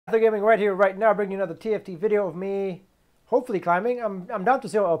Gaming right here, right now, bringing you another TFT video of me, hopefully climbing. I'm down to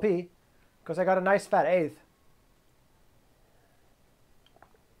 0 LP, because I got a nice fat 8th.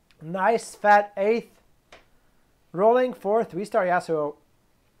 Nice fat 8th. Rolling for 3-star Yasuo.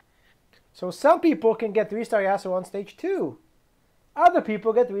 So some people can get 3-star Yasuo on stage 2. Other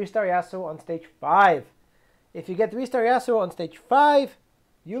people get 3-star Yasuo on stage 5. If you get 3-star Yasuo on stage 5,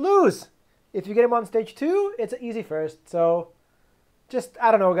 you lose. If you get him on stage 2, it's an easy first. So, just,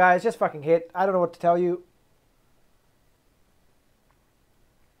 I don't know, guys. Just fucking hit. I don't know what to tell you.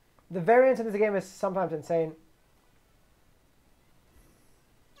 The variance in this game is sometimes insane.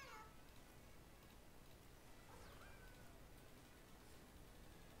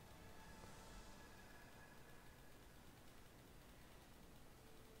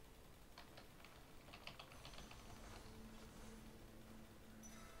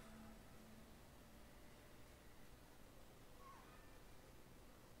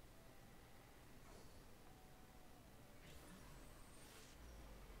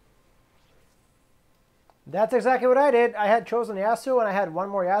 That's exactly what I did. I had chosen Yasuo, and I had one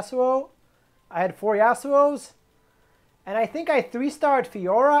more Yasuo. I had 4 Yasuos. And I think I 3-starred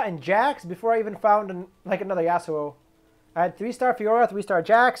Fiora and Jax before I even found another Yasuo. I had 3-star Fiora, 3-star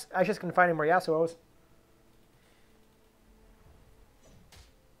Jax. I just couldn't find any more Yasuos.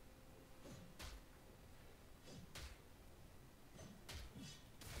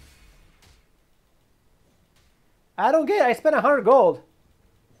 I don't get it. I spent 100 gold.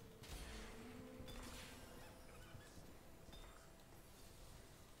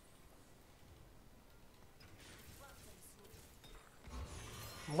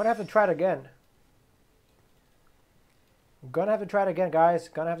 I'm gonna have to try it again. I'm gonna have to try it again, guys.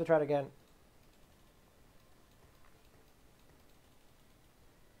 Gonna have to try it again.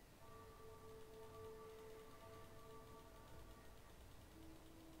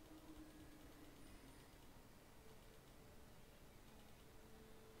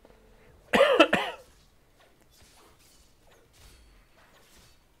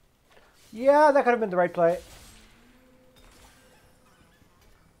 Yeah, that could have been the right play.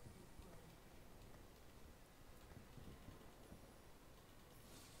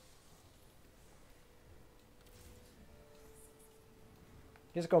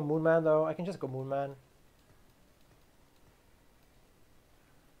 Just go Moonman, though. I can just go Moonman.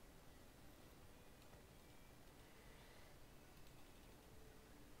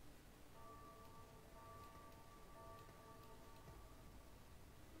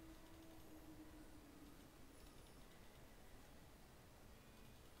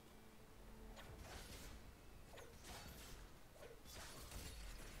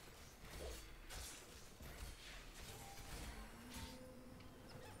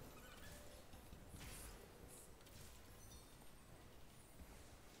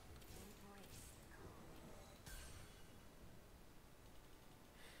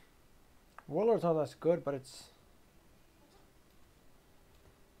 Warlord's not as good, but it's...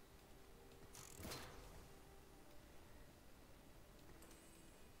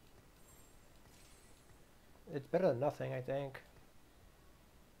 It's better than nothing, I think.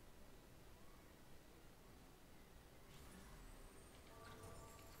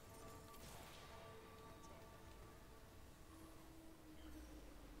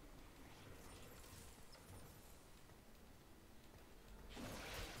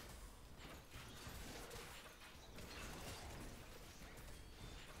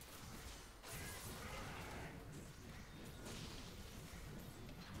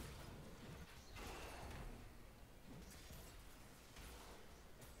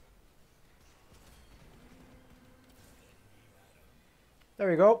 There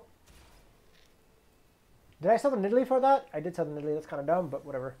we go. Did I sell the Nidalee for that? I did sell the Nidalee. That's kind of dumb, but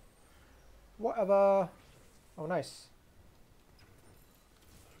whatever. Whatever. Oh, nice.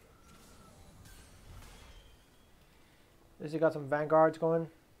 At least you got some Vanguards going.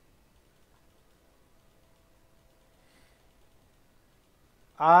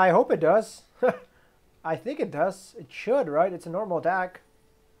 I hope it does. I think it does. It should, right? It's a normal attack.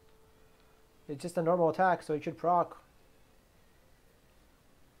 It's just a normal attack, so it should proc.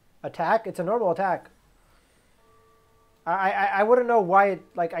 Attack? It's a normal attack. I wouldn't know why it,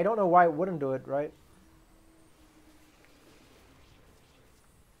 like, I don't know why it wouldn't do it, right?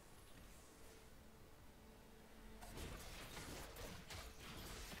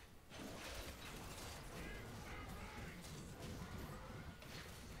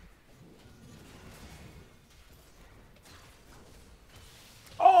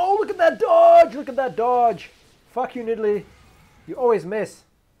 Oh, look at that dodge! Look at that dodge! Fuck you, Nidalee. You always miss.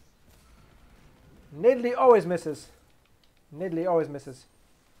 Nidalee always misses. Nidalee always misses.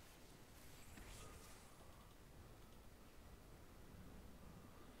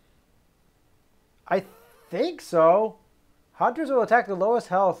 I think so. Hunters will attack the lowest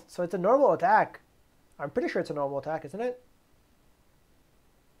health, so it's a normal attack. I'm pretty sure it's a normal attack, isn't it?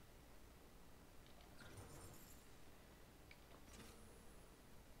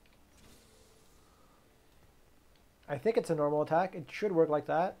 I think it's a normal attack. It should work like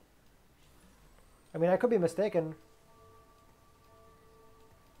that. I mean, I could be mistaken.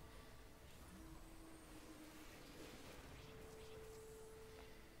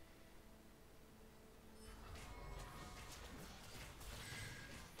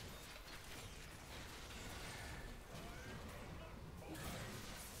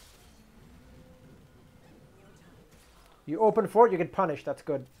 You open fort, you get punished. That's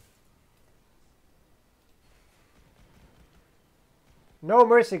good. No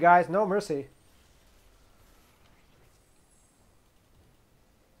mercy, guys. No mercy.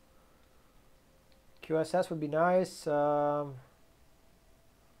 QSS would be nice. Okay,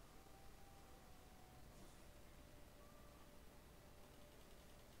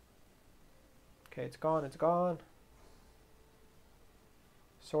 it's gone. It's gone.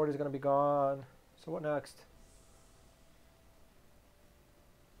 Sword is going to be gone. So what next?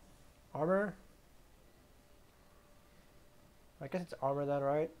 Armor? I guess it's armor then,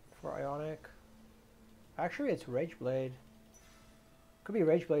 right? For Ionic. Actually, it's Rage Blade. Could be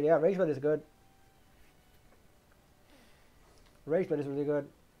Rage Blade. Yeah, Rage Blade is good. Rage Blade is really good.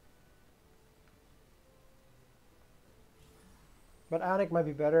 But Ionic might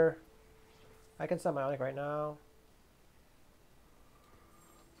be better. I can sell my Ionic right now.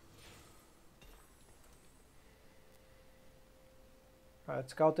 Alright,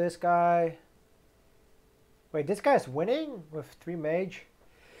 let's scout this guy. Wait, this guy's winning with 3 mage?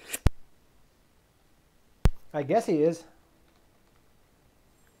 I guess he is.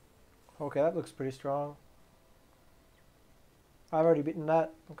 Okay, that looks pretty strong. I've already beaten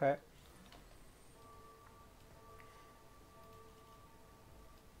that. Okay.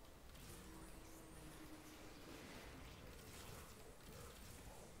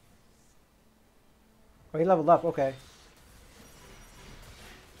 Oh, he leveled up. Okay.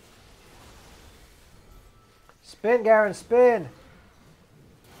 Spin, Garen, spin!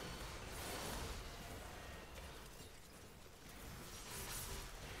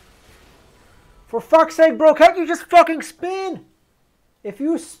 For fuck's sake, bro, can't you just fucking spin? If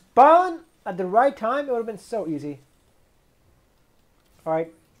you spun at the right time, it would have been so easy.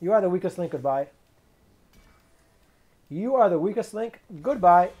 Alright, you are the weakest link, goodbye. You are the weakest link,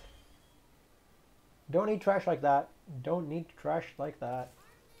 goodbye. Don't need trash like that. Don't need trash like that.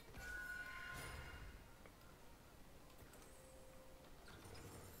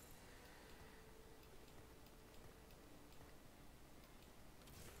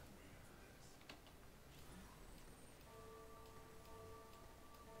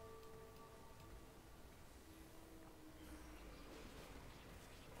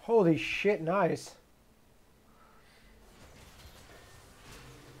 Holy shit, nice.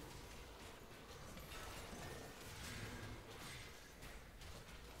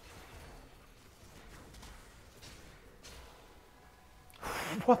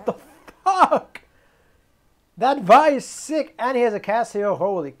 What the fuck? That Vi is sick, and he has a Casio.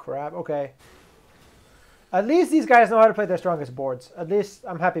 Holy crap, okay. At least these guys know how to play their strongest boards. At least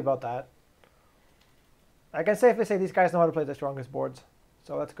I'm happy about that. I can safely say these guys know how to play their strongest boards.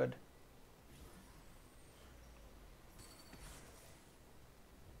 So that's good.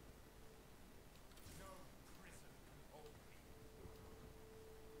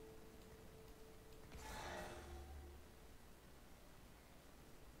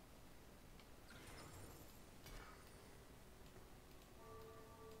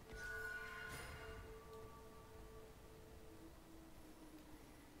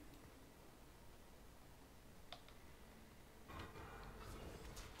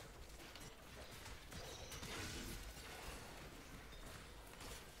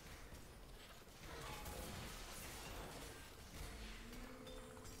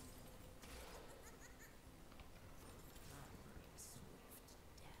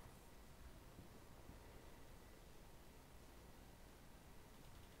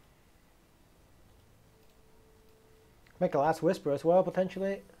 Make a last whisper as well,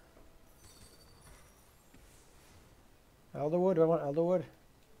 potentially. Elderwood? Do I want Elderwood?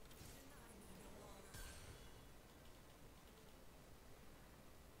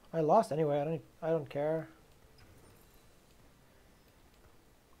 I lost anyway. I don't care.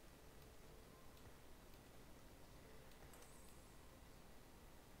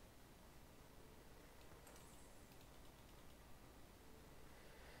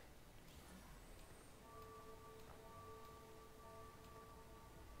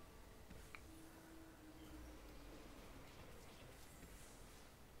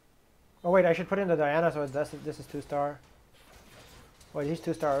 Oh wait, I should put in the Diana so this is 2-star. Wait, he's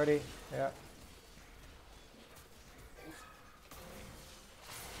 2-star already. Yeah.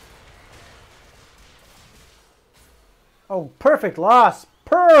 Oh, perfect loss.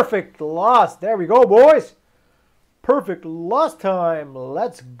 Perfect loss. There we go, boys. Perfect loss time.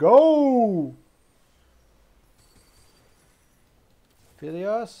 Let's go.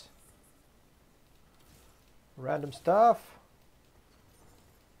 Philios. Random stuff.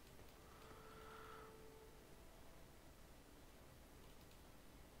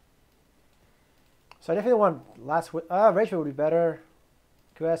 So I definitely want Rageblade would be better.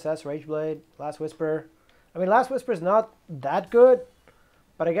 QSS, Rageblade, Last Whisper. I mean, Last Whisper is not that good,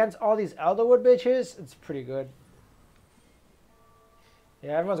 but against all these Elderwood bitches, it's pretty good.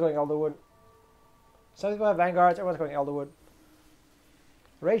 Yeah, everyone's going Elderwood. Some people have Vanguards, everyone's going Elderwood.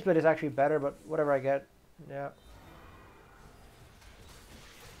 Rageblade is actually better, but whatever I get. Yeah.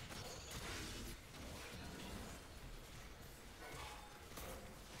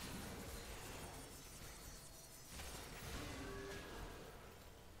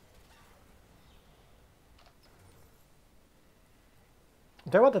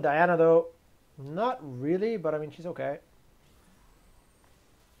 Do I want the Diana though? Not really, but I mean she's okay.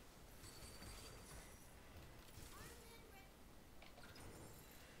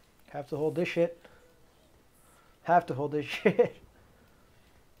 Have to hold this shit. Have to hold this shit.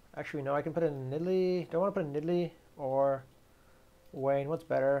 Actually, no, I can put in Nidalee. Do I want to put in Nidalee or Wayne? What's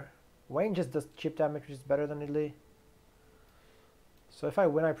better? Wayne just does chip damage, which is better than Nidalee. So if I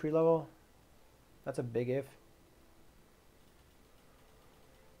win, I pre-level. That's a big if.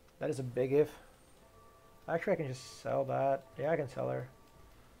 That is a big if. Actually, I can just sell that. Yeah, I can sell her.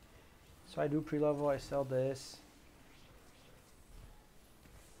 So I do pre-level, I sell this.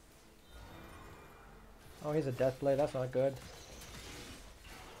 Oh, he's a Deathblade, that's not good.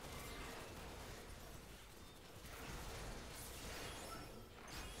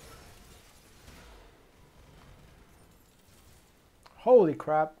 Holy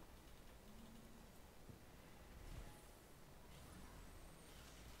crap.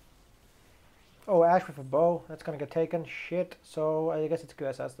 Oh, Ash with a bow. That's gonna get taken. Shit. So I guess it's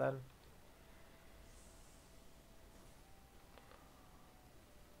QSS then.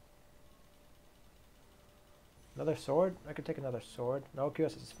 Another sword? I could take another sword. No,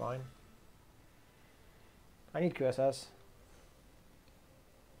 QSS is fine. I need QSS.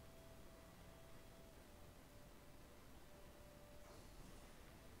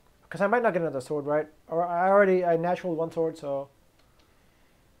 Because I might not get another sword, right? Or I natural one sword, so...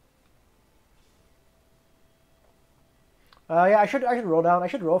 yeah, I should roll down. I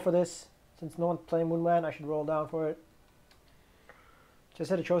should roll for this. Since no one's playing Moonman, I should roll down for it.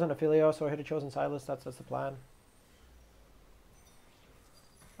 Just hit a Chosen Aphelios or hit a Chosen Silas. That's the plan.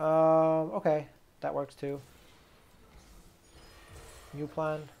 Okay. That works too. New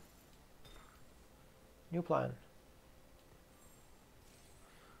plan. New plan.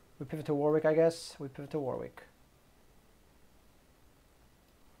 We pivot to Warwick, I guess. We pivot to Warwick.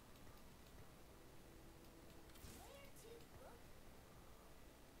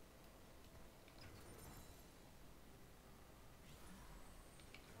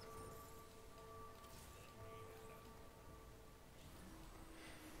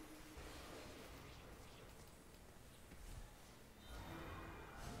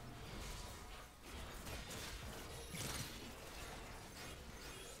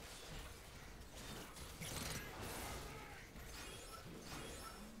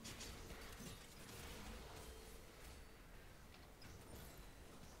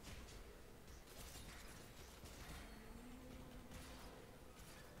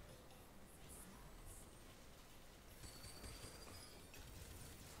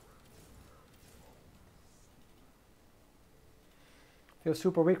 Feel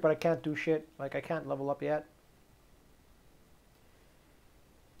super weak, but I can't do shit. Like, I can't level up yet.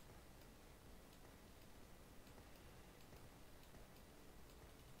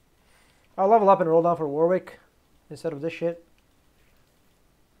 I'll level up and roll down for Warwick instead of this shit.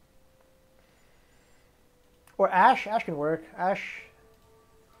 Or Ash. Ash can work. Ash...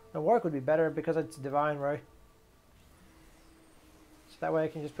 No, Warwick would be better because it's Divine, right? So that way I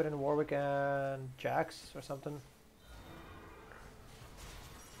can just put in Warwick and Jax or something.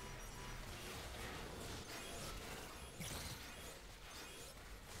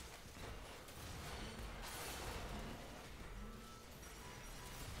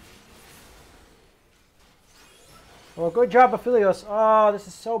 Well, good job, Aphelios. Oh, this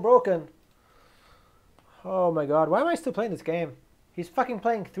is so broken. Oh my god, why am I still playing this game? He's fucking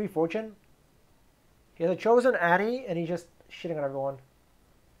playing 3 Fortune. He has a Chosen Annie, and he's just shitting on everyone.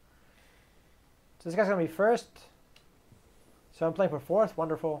 So this guy's gonna be first. So I'm playing for fourth.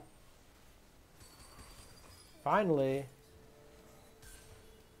 Wonderful. Finally.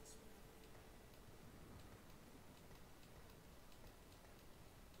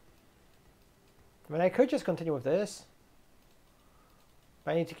 I mean, I could just continue with this.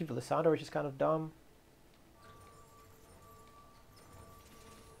 But I need to keep the Lissandra, which is kind of dumb.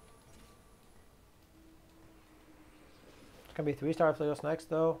 It's gonna be 3-star Philios next,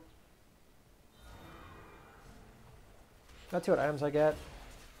 though. Let's see what items I get.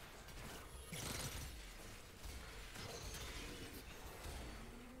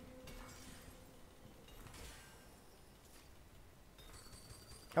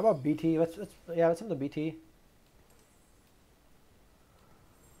 How about BT? Let's send the BT.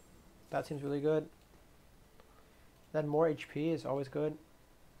 That seems really good. Then more HP is always good.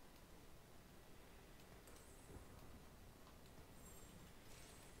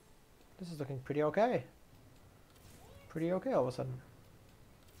 This is looking pretty okay. Pretty okay all of a sudden.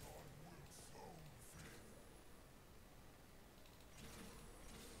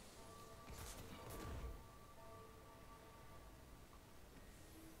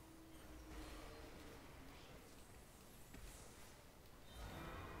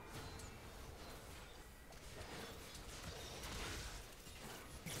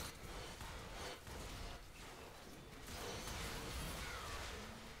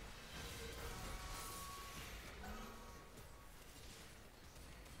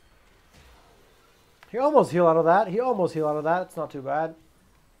 He almost healed out of that. He almost healed out of that. It's not too bad.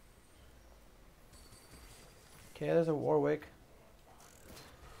 Okay, there's a Warwick.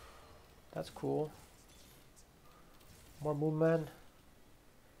 That's cool. More Moonman.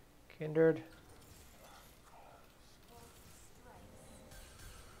 Kindred.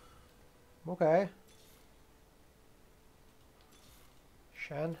 Okay.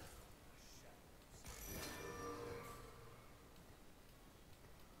 Shen.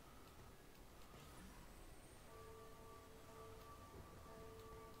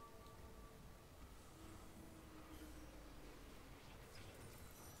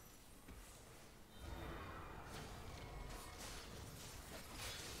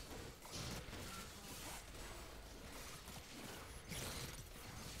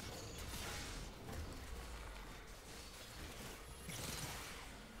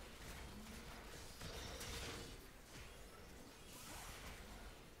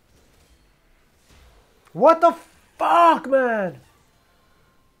 What the fuck, man?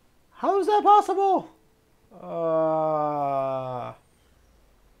 How is that possible?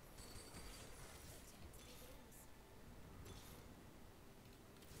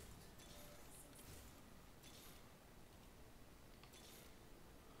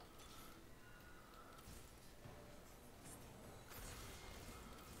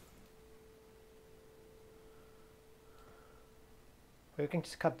 We can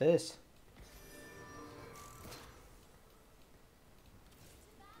just cut this.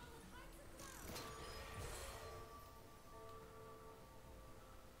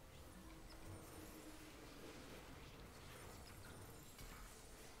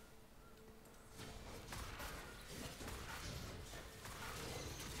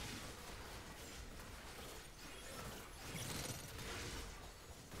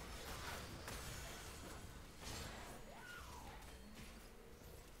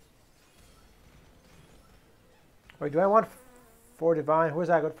 Wait, do I want 4 Divine? Who is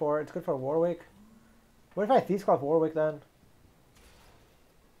that good for? It's good for Warwick. What if I Thieves Cloth Warwick then?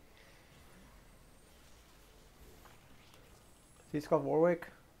 Thieves Cloth Warwick?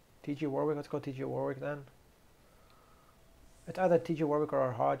 TG Warwick? Let's go TG Warwick then. It's either TG Warwick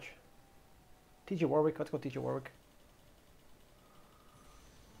or Hodge. TG Warwick, let's go TG Warwick.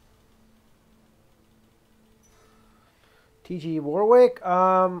 TG Warwick.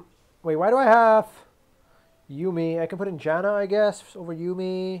 Wait, why do I have Yumi? I can put in Janna, I guess, over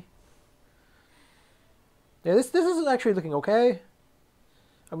Yumi. Yeah, this is actually looking okay.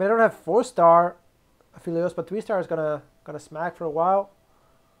 I mean, I don't have 4-star Aphelios, but 3-star is gonna smack for a while.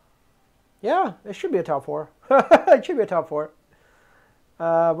 Yeah, it should be a top 4. It should be a top 4.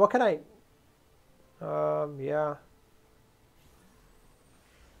 What can I? Yeah.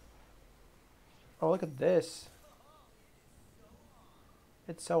 Oh, look at this.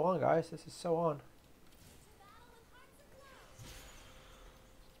 It's so on, guys. This is so on.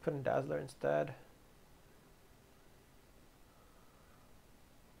 Put in Dazzler instead.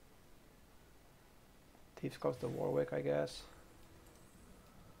 Thieves goes to Warwick, I guess.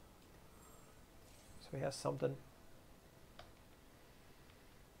 So he has something.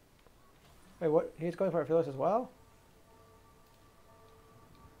 Wait, what? He's going for Aphelios as well?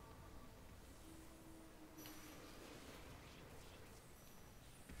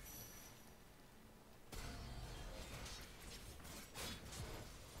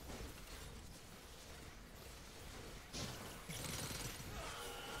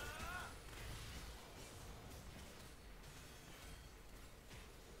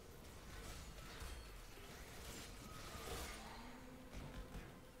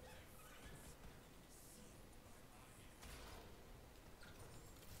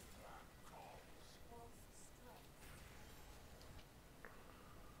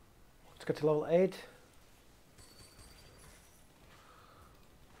 Let's get to level 8.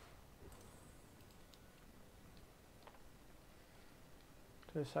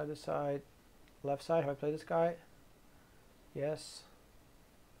 To the side, this side, left side. How I play this guy? Yes.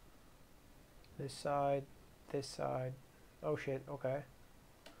 This side, this side. Oh shit, okay.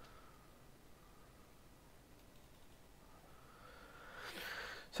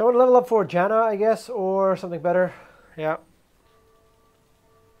 So I want to level up for Janna, I guess, or something better. Yeah.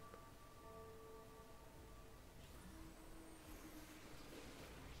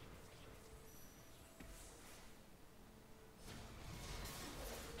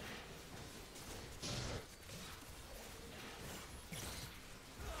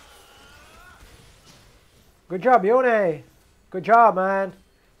 Good job, Yone. Good job, man.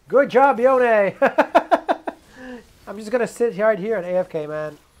 Good job, Yone. I'm just going to sit right here and AFK,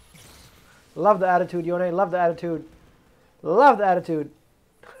 man. Love the attitude, Yone. Love the attitude. Love the attitude.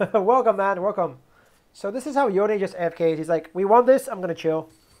 Welcome, man. Welcome. So this is how Yone just AFKs. He's like, we want this. I'm going to chill.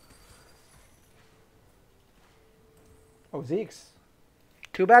 Oh, Zeke's.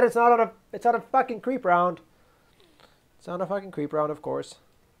 Too bad it's not on a fucking creep round. It's on a fucking creep round, of course.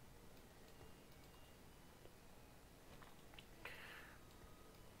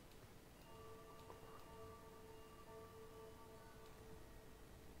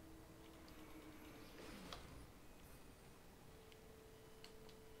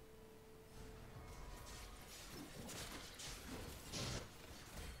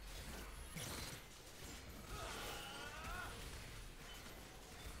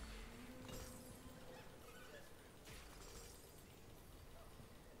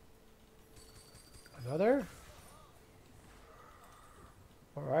 Another?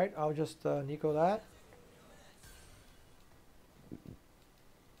 Alright, I'll just Nico that.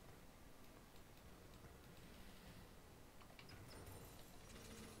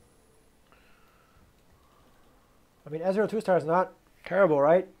 I mean, Ezreal 2-star is not terrible,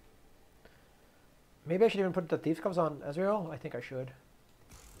 right? Maybe I should even put the Thieves' Cups on Ezreal? I think I should.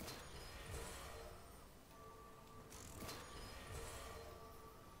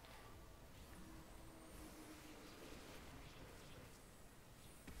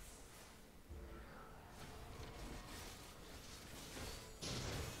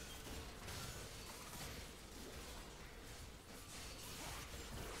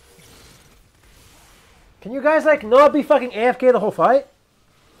 Can you guys, like, not be fucking AFK the whole fight?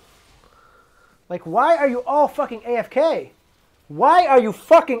 Like, why are you all fucking AFK? Why are you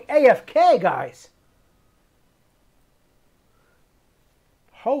fucking AFK, guys?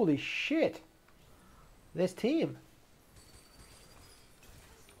 Holy shit. This team.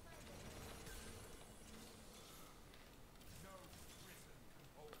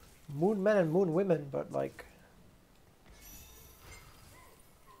 Moon men and moon women, but like...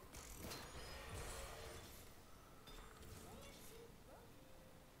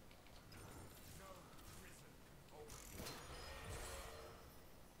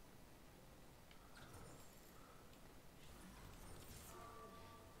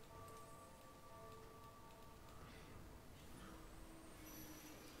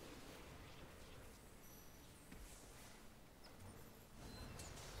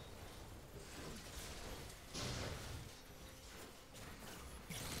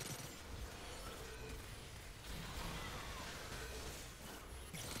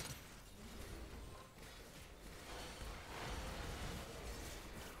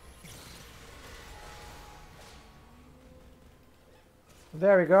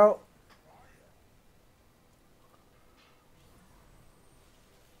 There we go.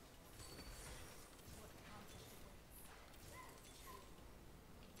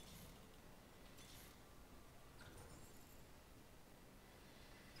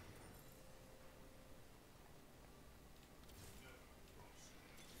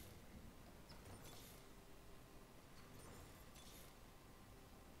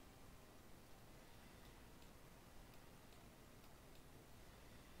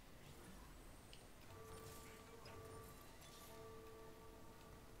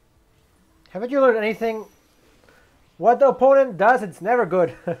 Haven't you learned anything? What the opponent does, it's never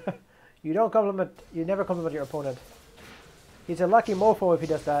good. You never compliment your opponent. He's a lucky mofo if he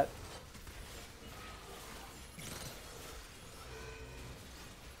does that.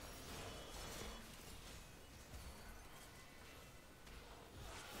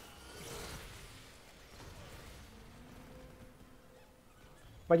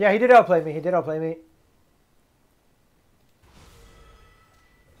 But yeah, he did outplay me. He did outplay me.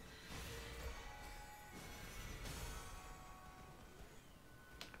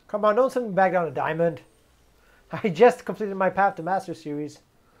 Come on, don't send me back down to Diamond. I just completed my Path to Master series.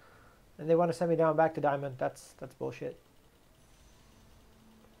 And they want to send me down back to diamond. That's bullshit.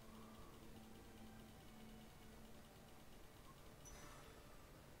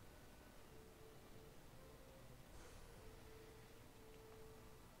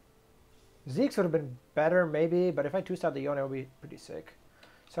 Zeke's would have been better, maybe, but if I 2-star the Yone, it would be pretty sick.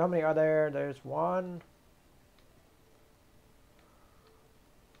 So how many are there? There's one.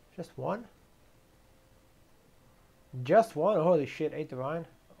 Just one? Just one? Holy shit, 8 divine.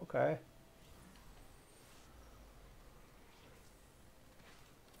 Okay.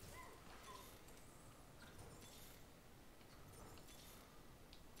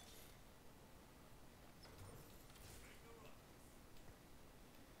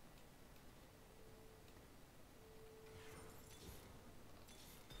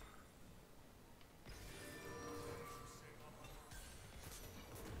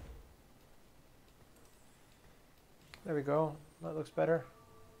 There we go. That looks better.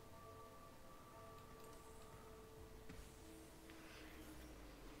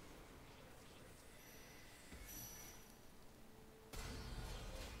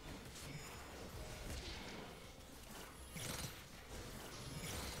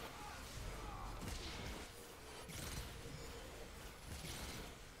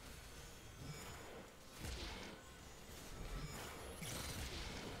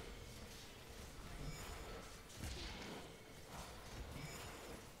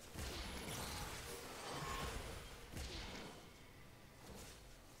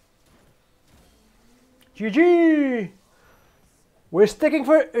 GG! We're sticking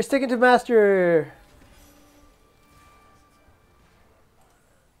to master.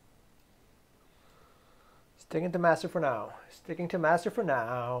 Sticking to master for now. Sticking to master for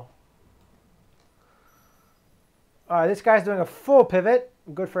now. Alright, this guy's doing a full pivot.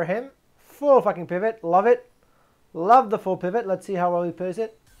 Good for him. Full fucking pivot. Love it. Love the full pivot. Let's see how well he plays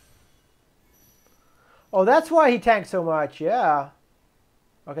it. Oh, that's why he tanked so much. Yeah.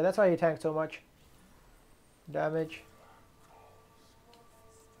 Okay, that's why he tanked so much. Damage.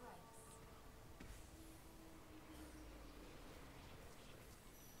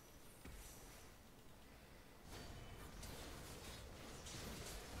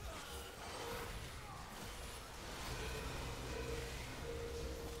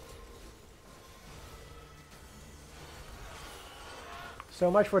 So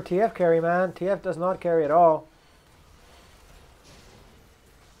much for TF carry, man. TF does not carry at all.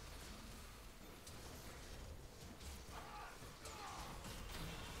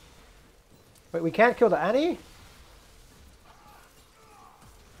 Wait, we can't kill the Annie?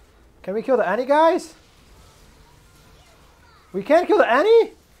 Can we kill the Annie, guys? We can't kill the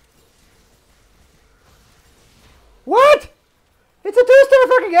Annie? What? It's a 2-star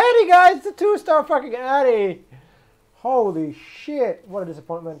fucking Annie, guys! It's a 2-star fucking Annie! Holy shit, what a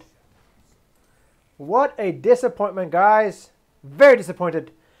disappointment. What a disappointment, guys. Very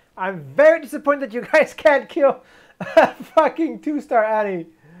disappointed. I'm very disappointed that you guys can't kill a fucking 2-star Annie.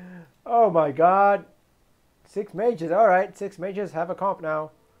 Oh my god. 6 mages, alright. 6 mages have a comp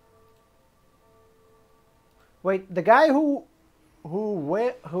now. Wait, the guy who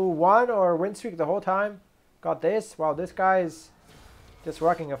won or win streak the whole time got this? Wow, this guy's just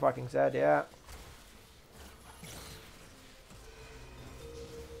rocking a fucking Zed, yeah.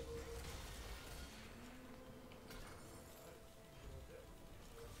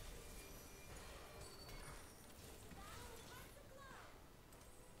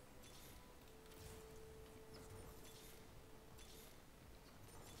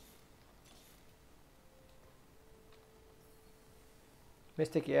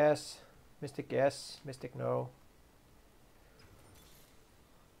 Mystic yes, Mystic no.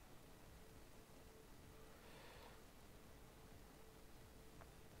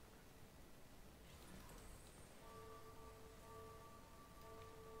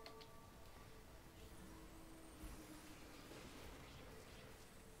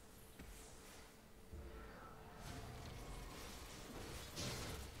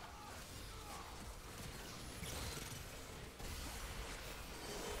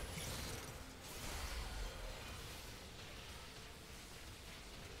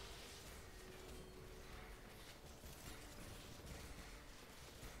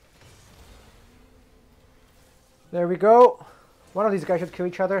 There we go. One of these guys should kill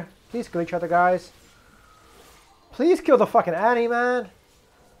each other. Please kill each other, guys. Please kill the fucking Annie, man.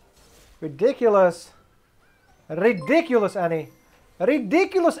 Ridiculous. Ridiculous, Annie.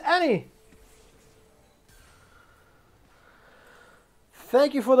 Ridiculous, Annie.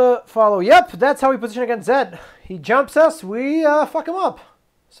 Thank you for the follow. Yep, that's how we position against Zed. He jumps us, we fuck him up.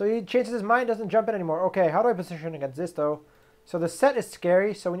 So he changes his mind, doesn't jump in anymore. Okay, how do I position against this, though? So the set is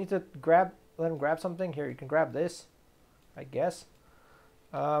scary, so we need to let him grab something. Here, you can grab this, I guess.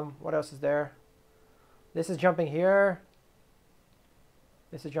 What else is there? This is jumping here.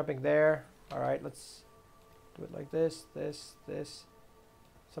 This is jumping there. All right, let's do it like this, this,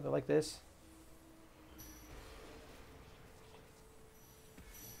 something like this.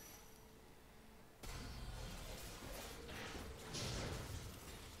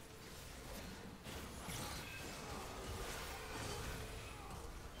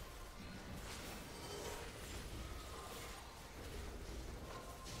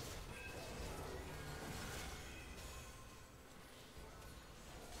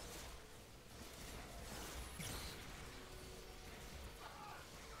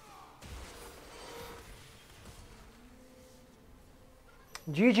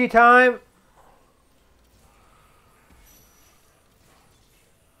 GG time.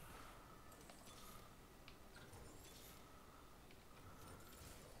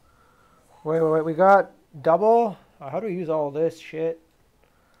 Wait, we got double? How do we use all this shit?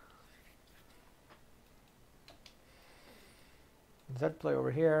 Zed play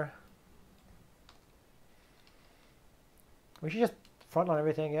over here. We should just frontline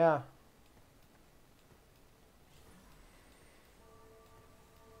everything, yeah.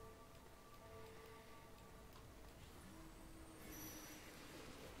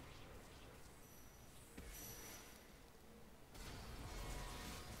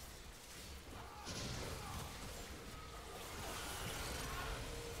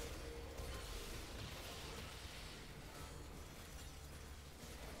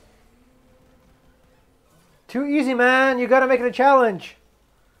 Too easy, man. You gotta make it a challenge.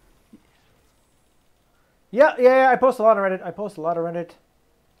 Yeah. I post a lot on Reddit.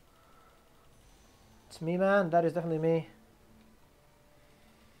 It's me, man. That is definitely me.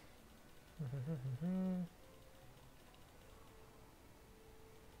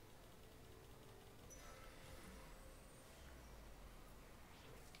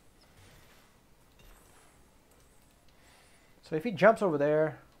 So if he jumps over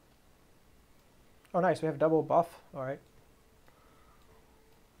there. Oh, nice. We have double buff. All right.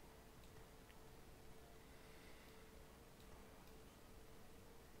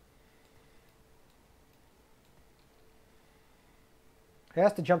 He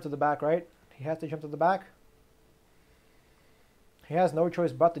has to jump to the back, right? He has to jump to the back. He has no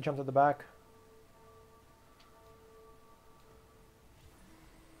choice but to jump to the back.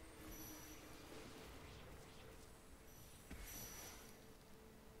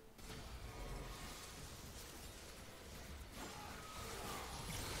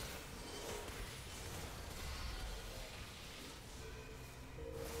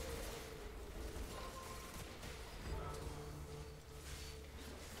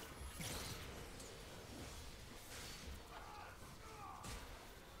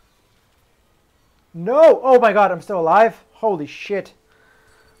 No! Oh my god, I'm still alive? Holy shit.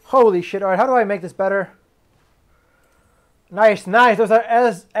 Holy shit. Alright, how do I make this better? Nice. Those are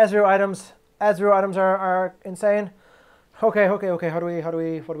Ezreal items. Ezreal items are insane. Okay. How do we?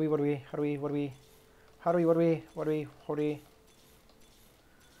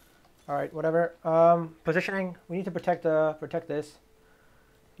 Alright, whatever. Positioning. We need to protect this.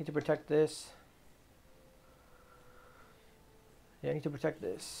 Need to protect this. Yeah, I need to protect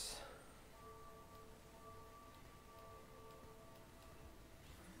this.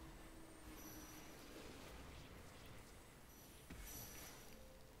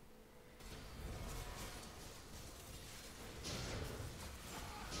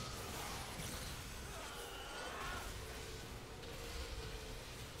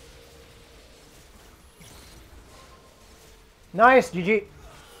 Nice, GG.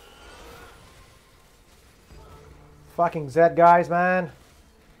 Fucking Zed guys, man.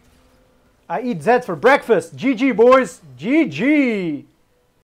 I eat Zeds for breakfast. GG, boys. GG.